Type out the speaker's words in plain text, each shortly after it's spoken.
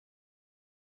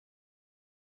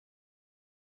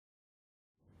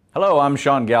Hello, I'm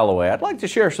Sean Galloway. I'd like to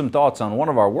share some thoughts on one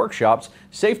of our workshops,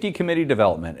 Safety Committee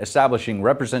Development, Establishing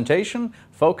Representation,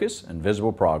 Focus, and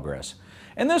Visible Progress.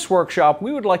 In this workshop,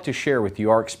 we would like to share with you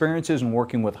our experiences in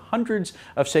working with hundreds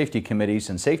of safety committees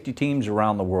and safety teams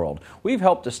around the world. We've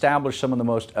helped establish some of the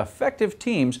most effective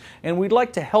teams, and we'd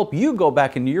like to help you go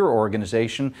back into your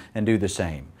organization and do the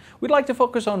same. We'd like to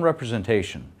focus on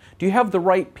representation. Do you have the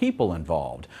right people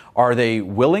involved? Are they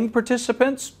willing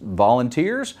participants,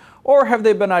 volunteers, or have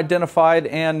they been identified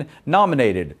and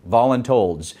nominated,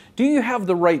 voluntolds? Do you have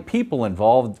the right people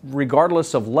involved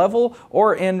regardless of level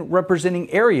or in representing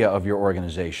area of your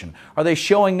organization? Are they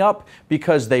showing up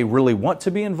because they really want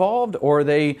to be involved, or are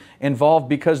they involved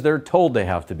because they're told they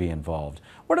have to be involved?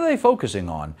 What are they focusing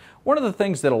on? One of the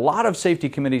things that a lot of safety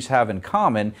committees have in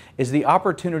common is the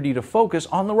opportunity to focus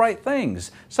on the right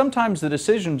things. Sometimes the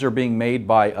decisions are being made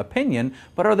by opinion,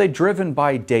 but are they driven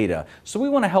by data? So we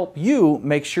want to help you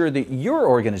make sure that your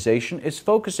organization is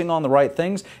focusing on the right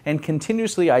things and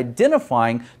continuously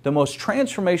identifying the most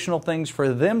transformational things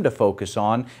for them to focus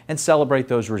on and celebrate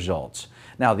those results.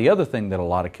 Now, the other thing that a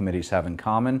lot of committees have in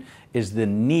common is the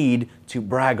need to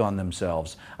brag on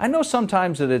themselves. I know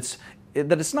sometimes that it's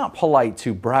not polite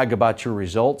to brag about your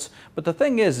results, but the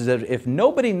thing is that if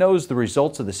nobody knows the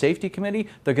results of the safety committee,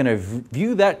 they're going to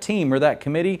view that team or that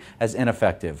committee as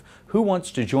ineffective. Who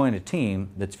wants to join a team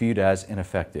that's viewed as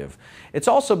ineffective? It's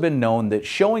also been known that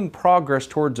showing progress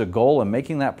towards a goal and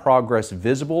making that progress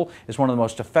visible is one of the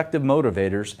most effective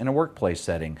motivators in a workplace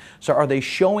setting. So are they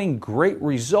showing great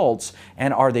results,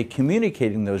 and are they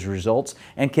communicating those results?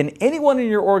 And can anyone in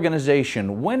your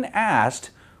organization, when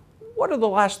asked, what are the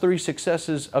last 3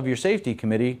 successes of your safety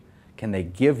committee, can they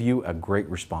give you a great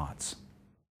response?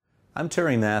 I'm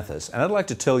Terry Mathis, and I'd like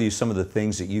to tell you some of the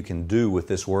things that you can do with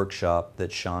this workshop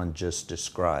that Sean just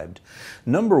described.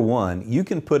 Number 1, you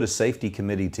can put a safety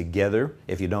committee together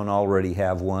if you don't already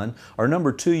have one. Or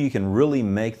number 2, you can really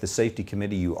make the safety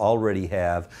committee you already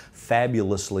have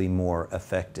fabulously more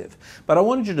effective. But I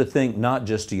wanted you to think not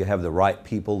just do you have the right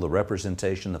people, the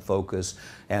representation, the focus,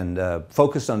 and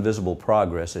focus on visible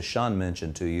progress, as Sean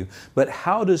mentioned to you, but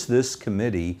how does this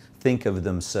committee think of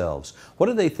themselves? What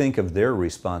do they think of their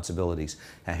responsibilities?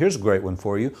 Now here's a great one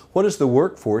for you. What does the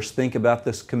workforce think about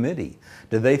this committee?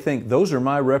 Do they think those are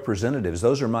my representatives,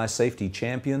 those are my safety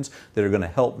champions that are going to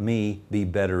help me be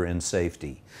better in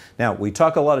safety? Now we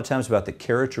talk a lot of times about the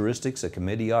characteristics a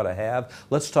committee ought to have.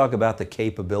 Let's talk about the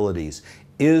capabilities.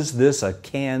 Is this a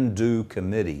can-do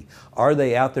committee? Are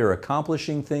they out there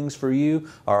accomplishing things for you,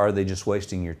 or are they just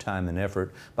wasting your time and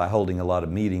effort by holding a lot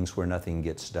of meetings where nothing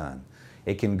gets done?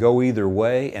 It can go either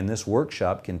way, and this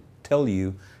workshop can tell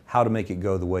you how to make it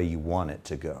go the way you want it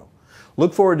to go.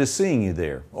 Look forward to seeing you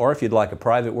there, or if you'd like a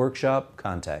private workshop,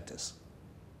 contact us.